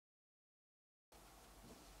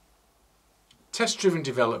Test-driven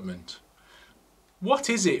development. What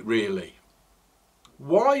is it really?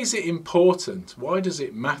 Why is it important? Why does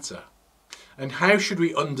it matter? And how should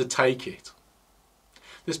we undertake it?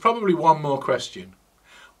 There's probably one more question.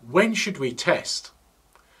 When should we test?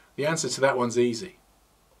 The answer to that one's easy.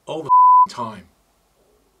 All the time.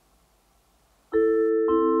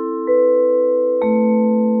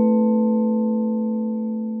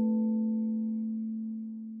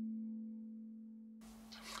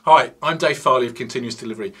 Hi, I'm Dave Farley of Continuous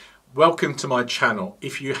Delivery. Welcome to my channel.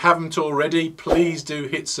 If you haven't already, please do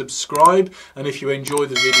hit subscribe, and if you enjoy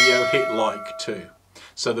the video, hit like too,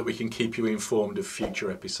 so that we can keep you informed of future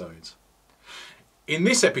episodes. In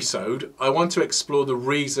this episode, I want to explore the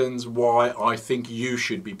reasons why I think you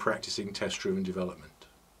should be practicing test-driven development.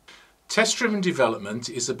 Test-driven development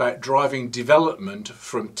is about driving development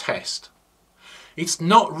from test. It's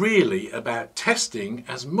not really about testing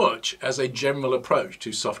as much as a general approach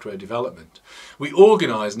to software development. We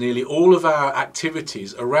organise nearly all of our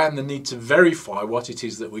activities around the need to verify what it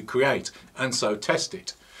is that we create, and so test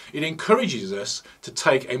it. It encourages us to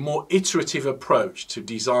take a more iterative approach to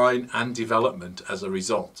design and development as a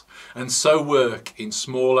result, and so work in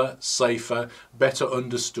smaller, safer, better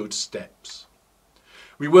understood steps.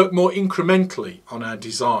 We work more incrementally on our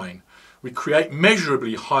design. We create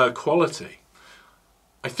measurably higher quality.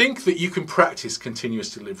 I think that you can practice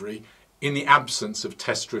continuous delivery in the absence of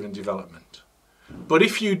test-driven development. But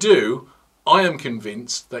if you do, I am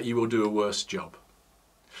convinced that you will do a worse job.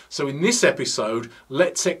 So in this episode,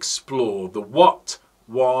 let's explore the what,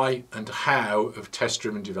 why and how of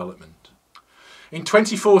test-driven development. In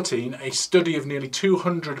 2014, a study of nearly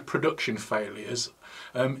 200 production failures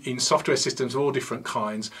in software systems of all different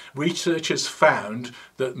kinds, researchers found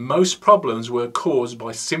that most problems were caused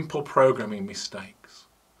by simple programming mistakes.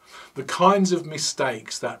 The kinds of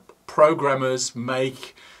mistakes that programmers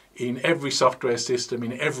make in every software system,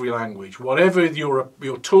 in every language. Whatever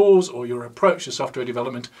your tools or your approach to software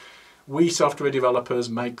development, we software developers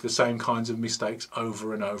make the same kinds of mistakes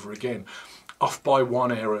over and over again. Off by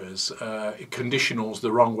one errors, conditionals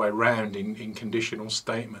the wrong way round in conditional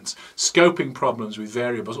statements, scoping problems with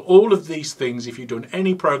variables. All of these things, if you've done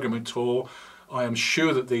any programming at all, I am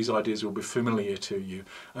sure that these ideas will be familiar to you,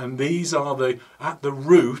 and these are at the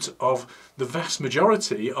root of the vast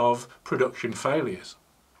majority of production failures.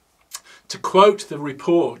 To quote the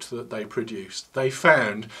report that they produced, they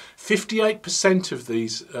found 58% of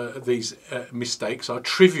these mistakes are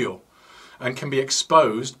trivial and can be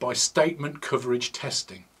exposed by statement coverage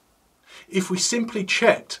testing. If we simply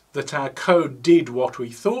checked that our code did what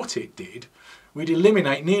we thought it did, we'd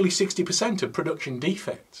eliminate nearly 60% of production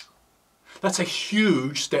defects. That's a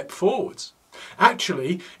huge step forwards.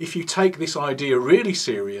 Actually, if you take this idea really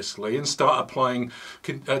seriously and start applying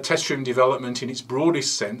test-driven development in its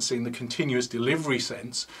broadest sense, in the continuous delivery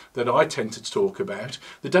sense that I tend to talk about,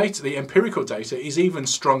 the empirical data is even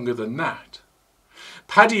stronger than that.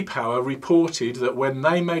 Paddy Power reported that when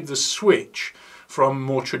they made the switch from a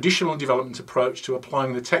more traditional development approach to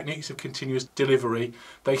applying the techniques of continuous delivery,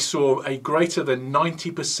 they saw a greater than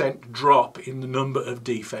 90% drop in the number of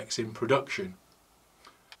defects in production.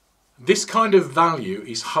 This kind of value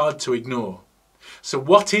is hard to ignore. So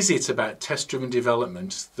what is it about test-driven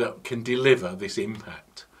development that can deliver this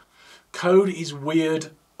impact? Code is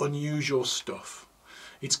weird, unusual stuff.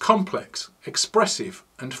 It's complex, expressive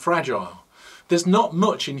and fragile. There's not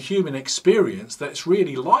much in human experience that's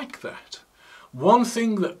really like that. One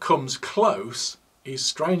thing that comes close is,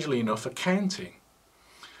 strangely enough, accounting.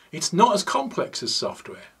 It's not as complex as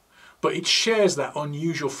software, but it shares that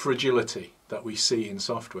unusual fragility that we see in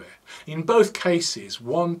software. In both cases,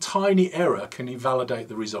 one tiny error can invalidate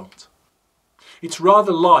the result. It's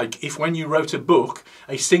rather like if when you wrote a book,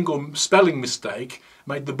 a single spelling mistake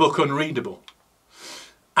made the book unreadable.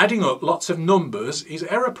 Adding up lots of numbers is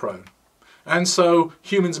error-prone, and so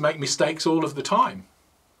humans make mistakes all of the time.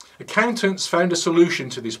 Accountants found a solution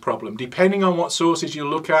to this problem. Depending on what sources you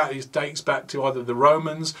look at, it dates back to either the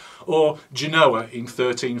Romans or Genoa in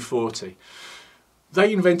 1340.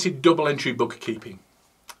 They invented double-entry bookkeeping.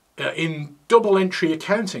 In double-entry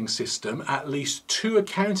accounting system, at least 2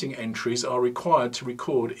 accounting entries are required to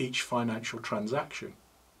record each financial transaction.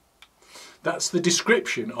 That's the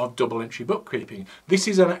description of double-entry bookkeeping. This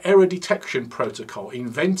is an error detection protocol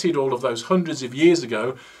invented all of those hundreds of years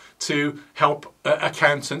ago to help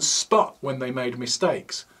accountants spot when they made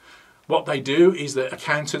mistakes. What they do is that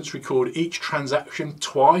accountants record each transaction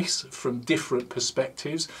twice from different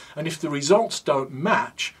perspectives, and if the results don't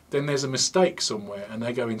match, then there's a mistake somewhere and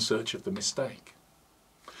they go in search of the mistake.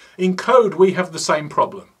 In code, we have the same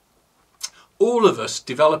problem. All of us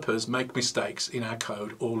developers make mistakes in our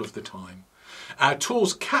code all of the time. Our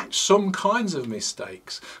tools catch some kinds of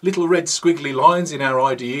mistakes. Little red squiggly lines in our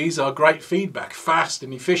IDEs are great feedback, fast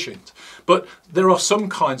and efficient. But there are some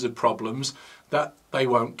kinds of problems that they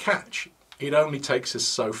won't catch. It only takes us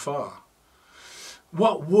so far.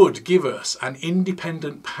 What would give us an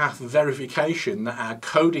independent path verification that our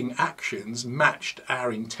coding actions matched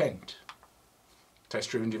our intent?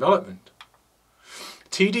 Test-driven development.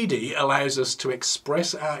 TDD allows us to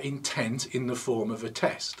express our intent in the form of a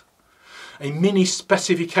test. A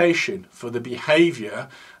mini-specification for the behaviour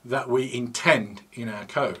that we intend in our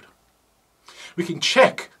code. We can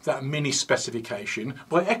check that mini-specification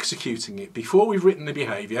by executing it before we've written the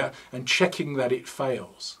behaviour and checking that it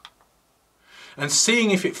fails. And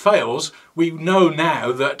seeing if it fails, we know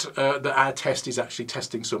now that our test is actually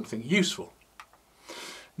testing something useful.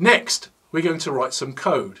 Next, we're going to write some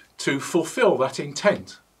code to fulfill that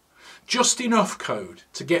intent. Just enough code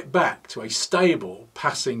to get back to a stable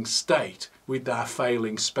passing state with our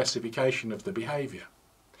failing specification of the behaviour.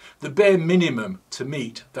 The bare minimum to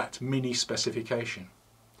meet that mini specification.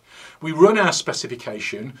 We run our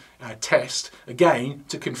specification, our test, again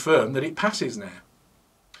to confirm that it passes now.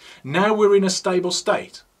 Now we're in a stable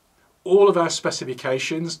state. All of our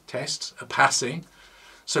specifications, tests, are passing.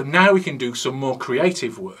 So now we can do some more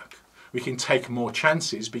creative work. We can take more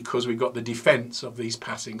chances because we've got the defence of these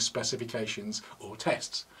passing specifications or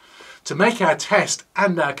tests. To make our test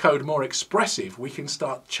and our code more expressive, we can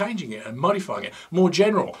start changing it and modifying it, more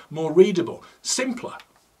general, more readable, simpler.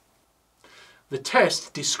 The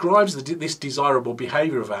test describes this desirable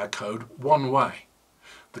behaviour of our code one way.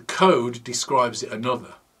 The code describes it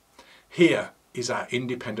another. Here is our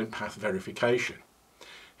independent path verification.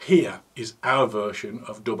 Here is our version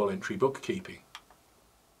of double entry bookkeeping.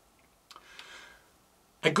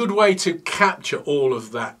 A good way to capture all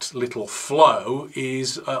of that little flow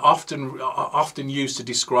is often used to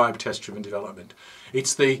describe test-driven development.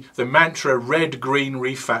 It's the mantra red, green,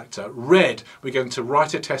 refactor. Red, we're going to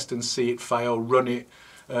write a test and see it fail, run it,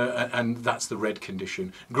 and that's the red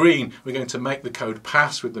condition. Green, we're going to make the code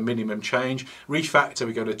pass with the minimum change. Refactor,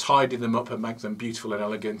 we're going to tidy them up and make them beautiful and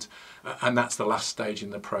elegant, and that's the last stage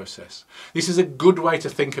in the process. This is a good way to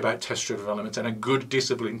think about test-driven development and a good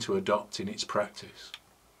discipline to adopt in its practice.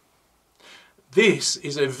 This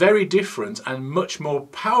is a very different and much more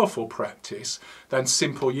powerful practice than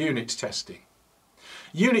simple unit testing.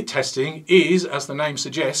 Unit testing is, as the name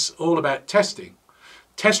suggests, all about testing.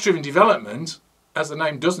 Test-driven development, as the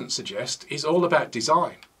name doesn't suggest, is all about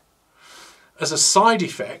design. As a side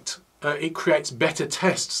effect, it creates better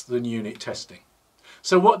tests than unit testing.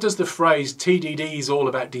 So what does the phrase TDD is all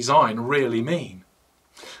about design really mean?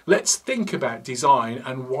 Let's think about design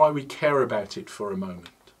and why we care about it for a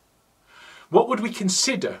moment. What would we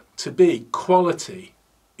consider to be quality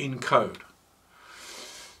in code?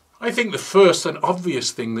 I think the first and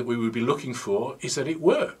obvious thing that we would be looking for is that it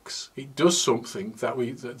works. It does something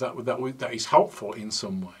that is helpful in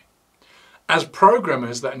some way. As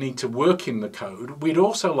programmers that need to work in the code, we'd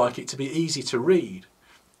also like it to be easy to read,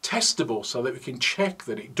 testable so that we can check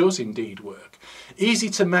that it does indeed work, easy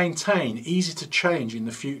to maintain, easy to change in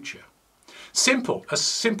the future, simple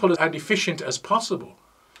and efficient as possible.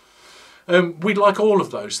 We'd like all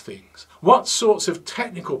of those things. What sorts of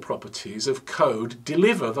technical properties of code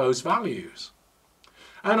deliver those values?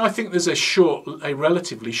 And I think there's a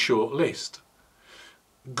relatively short list.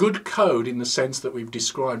 Good code, in the sense that we've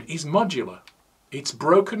described, is modular. It's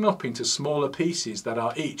broken up into smaller pieces that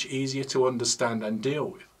are each easier to understand and deal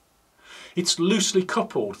with. It's loosely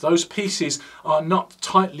coupled. Those pieces are not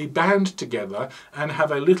tightly bound together and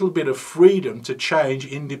have a little bit of freedom to change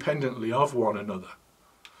independently of one another.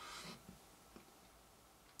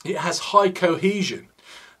 It has high cohesion.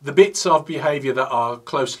 The bits of behaviour that are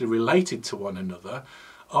closely related to one another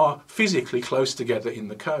are physically close together in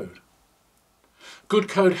the code. Good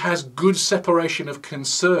code has good separation of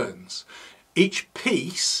concerns. Each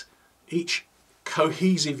piece, each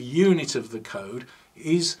cohesive unit of the code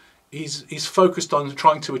is focused on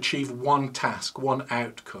trying to achieve one task, one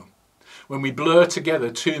outcome. When we blur together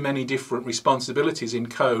too many different responsibilities in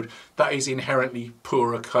code, that is inherently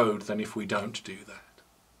poorer code than if we don't do that.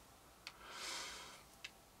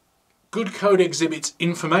 Good code exhibits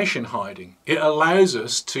information hiding. It allows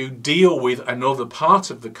us to deal with another part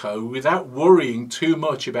of the code without worrying too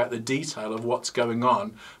much about the detail of what's going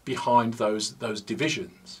on behind those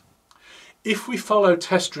divisions. If we follow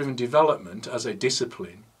test-driven development as a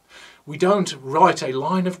discipline, we don't write a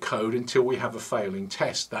line of code until we have a failing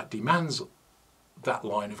test that demands that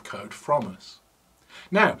line of code from us.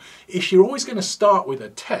 Now, if you're always going to start with a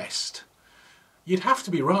test, you'd have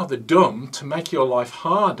to be rather dumb to make your life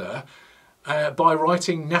harder by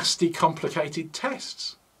writing nasty, complicated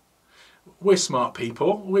tests. We're smart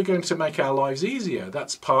people, we're going to make our lives easier.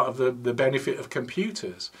 That's part of the benefit of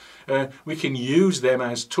computers. We can use them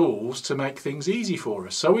as tools to make things easy for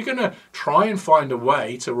us. So we're going to try and find a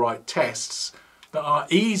way to write tests that are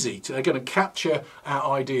easy. They're going to capture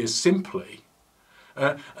our ideas simply.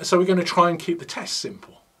 So we're going to try and keep the tests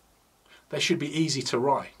simple. They should be easy to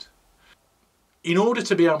write. In order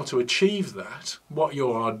to be able to achieve that, what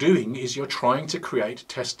you are doing is you're trying to create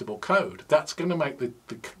testable code. That's going to make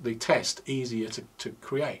the test easier to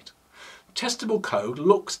create. Testable code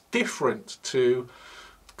looks different to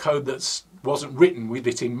code that wasn't written with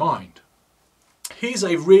it in mind. Here's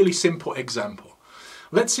a really simple example.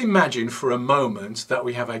 Let's imagine for a moment that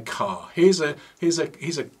we have a car. Here's a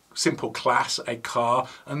simple class, a car,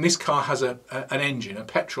 and this car has an engine, a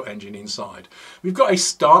petrol engine inside. We've got a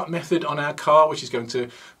start method on our car, which is going to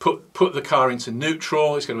put the car into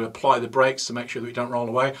neutral. It's going to apply the brakes to make sure that we don't roll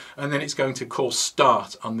away, and then it's going to call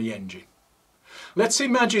start on the engine. Let's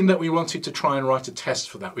imagine that we wanted to try and write a test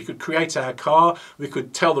for that. We could create our car, we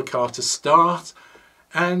could tell the car to start,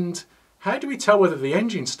 and how do we tell whether the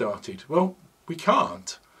engine started? Well, we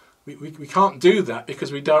can't. We can't do that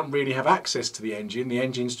because we don't really have access to the engine. The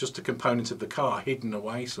engine's just a component of the car hidden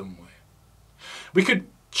away somewhere. We could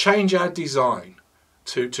change our design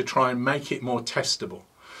to try and make it more testable.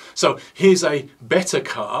 So here's a better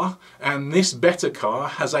car, and this better car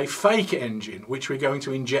has a fake engine which we're going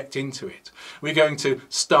to inject into it. We're going to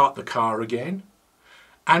start the car again,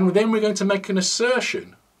 and then we're going to make an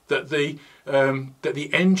assertion that the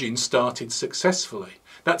engine started successfully.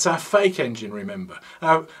 That's our fake engine, remember.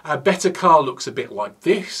 Our better car looks a bit like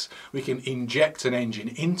this. We can inject an engine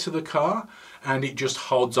into the car and it just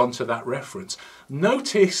holds on to that reference.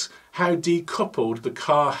 Notice how decoupled the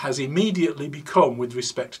car has immediately become with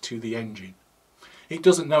respect to the engine. It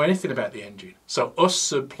doesn't know anything about the engine. So us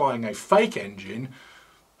supplying a fake engine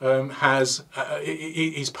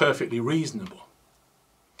is perfectly reasonable.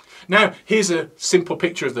 Now, here's a simple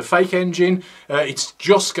picture of the fake engine. It's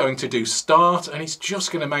just going to do start, and it's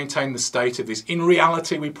just going to maintain the state of this. In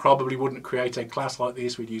reality, we probably wouldn't create a class like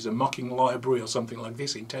this. We'd use a mocking library or something like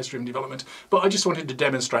this in test-driven development. But I just wanted to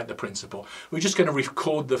demonstrate the principle. We're just going to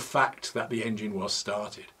record the fact that the engine was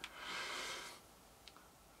started.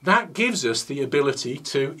 That gives us the ability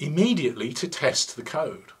to immediately test the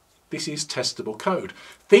code. This is testable code.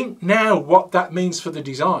 Think now what that means for the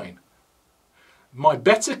design. My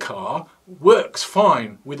better car works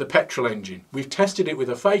fine with a petrol engine. We've tested it with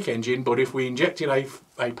a fake engine, but if we injected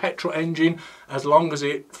a petrol engine, as long as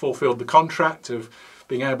it fulfilled the contract of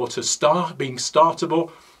being able to start, being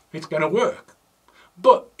startable, it's going to work.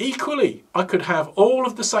 But equally, I could have all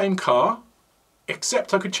of the same car,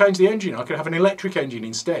 except I could change the engine. I could have an electric engine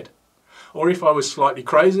instead. Or if I was slightly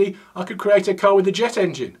crazy, I could create a car with a jet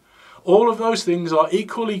engine. All of those things are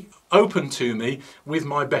equally open to me with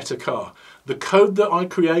my better car. The code that I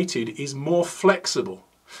created is more flexible,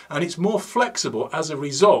 and it's more flexible as a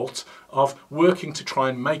result of working to try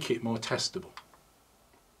and make it more testable.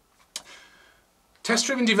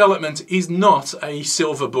 Test-driven development is not a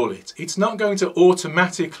silver bullet. It's not going to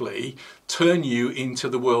automatically turn you into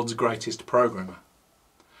the world's greatest programmer.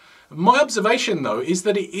 My observation, though, is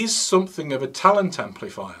that it is something of a talent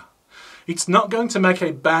amplifier. It's not going to make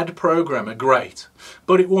a bad programmer great,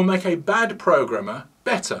 but it will make a bad programmer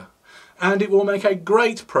better, and it will make a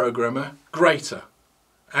great programmer greater.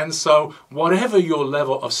 And so whatever your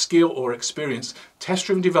level of skill or experience,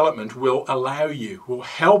 test-driven development will allow you, will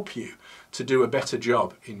help you to do a better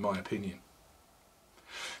job, in my opinion.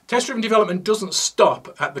 Test-driven development doesn't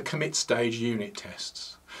stop at the commit stage unit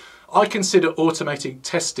tests. I consider automated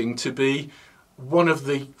testing to be one of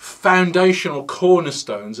the foundational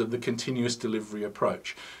cornerstones of the continuous delivery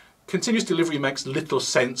approach. Continuous delivery makes little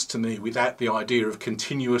sense to me without the idea of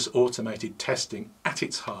continuous automated testing at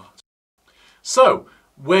its heart. So,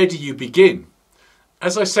 where do you begin?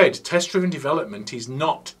 As I said, test-driven development is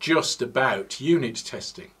not just about unit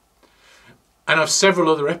testing. And I have several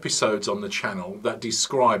other episodes on the channel that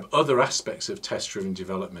describe other aspects of test-driven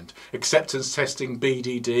development, acceptance testing,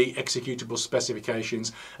 BDD, executable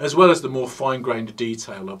specifications, as well as the more fine-grained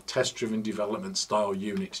detail of test-driven development style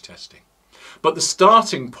unit testing. But the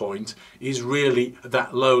starting point is really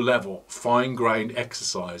that low-level, fine-grained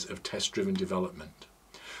exercise of test-driven development.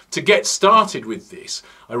 To get started with this,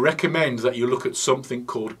 I recommend that you look at something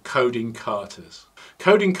called coding katas.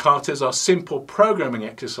 Coding katas are simple programming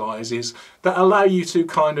exercises that allow you to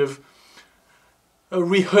kind of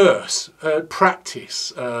rehearse,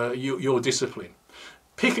 practice your discipline.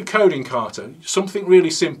 Pick a coding kata, something really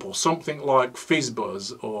simple, something like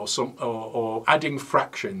FizzBuzz or adding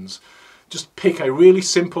fractions. Just pick a really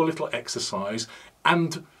simple little exercise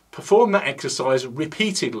and perform that exercise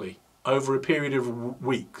repeatedly over a period of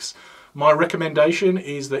weeks. My recommendation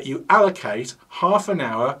is that you allocate half an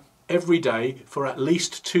hour every day for at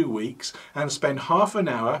least 2 weeks and spend half an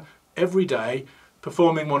hour every day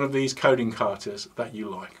performing one of these coding katas that you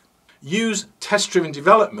like. Use test-driven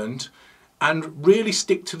development and really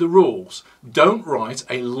stick to the rules. Don't write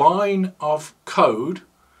a line of code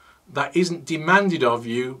that isn't demanded of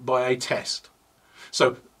you by a test.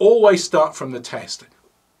 So always start from the test.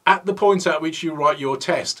 At the point at which you write your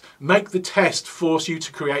test, make the test force you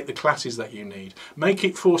to create the classes that you need. Make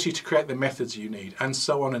it force you to create the methods you need, and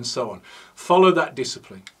so on and so on. Follow that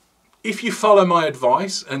discipline. If you follow my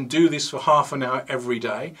advice and do this for half an hour every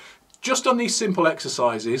day, just on these simple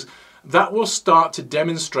exercises, that will start to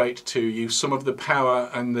demonstrate to you some of the power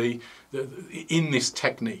and in this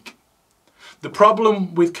technique. The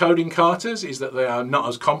problem with coding katas is that they are not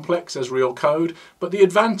as complex as real code, but the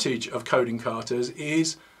advantage of coding katas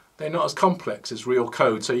is they're not as complex as real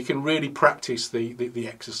code, so you can really practice the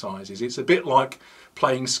exercises. It's a bit like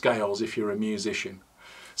playing scales if you're a musician.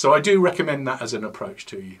 So I do recommend that as an approach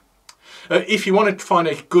to you. If you want to find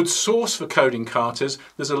a good source for coding katas,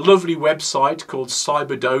 there's a lovely website called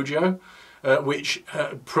Cyber Dojo, which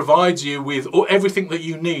provides you with everything that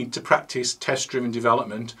you need to practice test-driven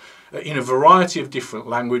development in a variety of different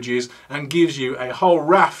languages, and gives you a whole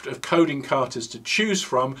raft of coding katas to choose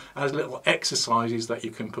from as little exercises that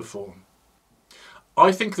you can perform.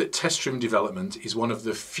 I think that test-driven development is one of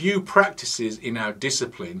the few practices in our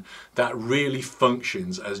discipline that really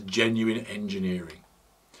functions as genuine engineering.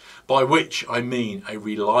 By which I mean a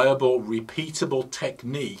reliable, repeatable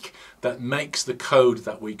technique that makes the code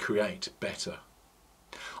that we create better.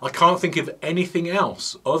 I can't think of anything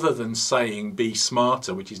else other than saying be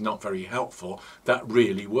smarter, which is not very helpful, that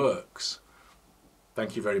really works.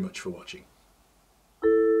 Thank you very much for watching.